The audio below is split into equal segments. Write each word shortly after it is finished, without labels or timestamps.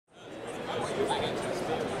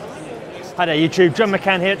Hi there YouTube, John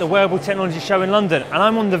McCann here at the Wearable Technology Show in London, and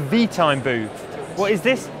I'm on the VTime booth. What is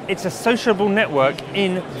this? It's a sociable network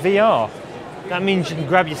in VR. That means you can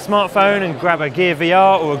grab your smartphone and grab a Gear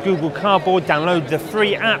VR or a Google Cardboard, download the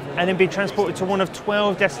free app, and then be transported to one of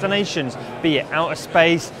 12 destinations, be it outer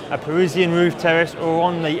space, a Parisian roof terrace, or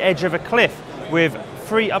on the edge of a cliff with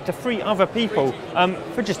up to three other people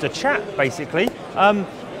for just a chat, basically.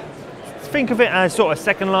 Think of it as sort of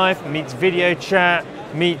Second Life meets video chat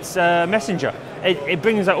meets Messenger. It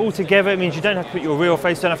brings that all together. It means you don't have to put your real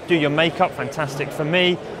face, don't have to do your makeup. Fantastic for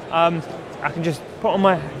me. I can just put on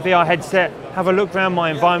my VR headset, have a look around my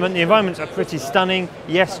environment. The environments are pretty stunning.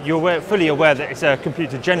 Yes, you're fully aware that it's a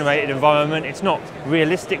computer-generated environment. It's not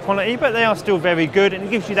realistic quality, but they are still very good, and it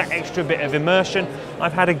gives you that extra bit of immersion.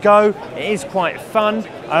 I've had a go. It is quite fun.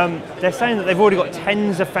 They're saying that they've already got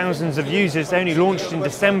tens of thousands of users. They only launched in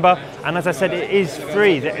December, and as I said, it is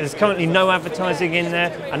free. There's currently no advertising in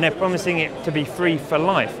there, and they're promising it to be free for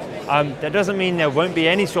life. That doesn't mean there won't be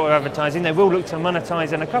any sort of advertising. They will look to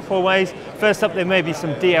monetize in a couple of ways. First up, there may be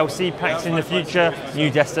some DLC packs in the future, new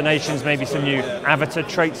destinations, maybe some new avatar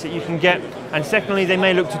traits that you can get. And secondly, they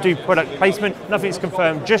may look to do product placement. Nothing's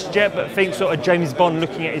confirmed just yet, but think sort of James Bond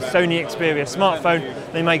looking at his Sony Xperia smartphone.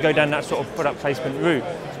 They may go down that sort of product placement route.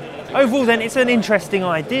 Overall then, it's an interesting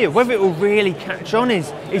idea. Whether it will really catch on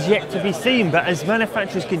is yet to be seen, but as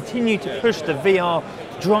manufacturers continue to push the VR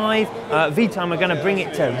drive, VTime are going to bring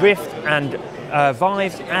it to Rift and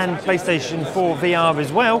Vive and PlayStation 4 VR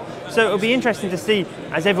as well. So it'll be interesting to see,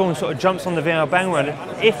 as everyone sort of jumps on the VR bandwagon,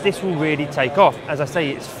 if this will really take off. As I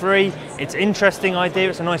say, it's free, it's an interesting idea,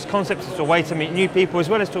 it's a nice concept, it's a way to meet new people as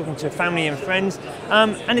well as talking to family and friends,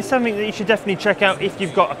 and it's something that you should definitely check out if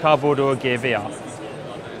you've got a Cardboard or a Gear VR.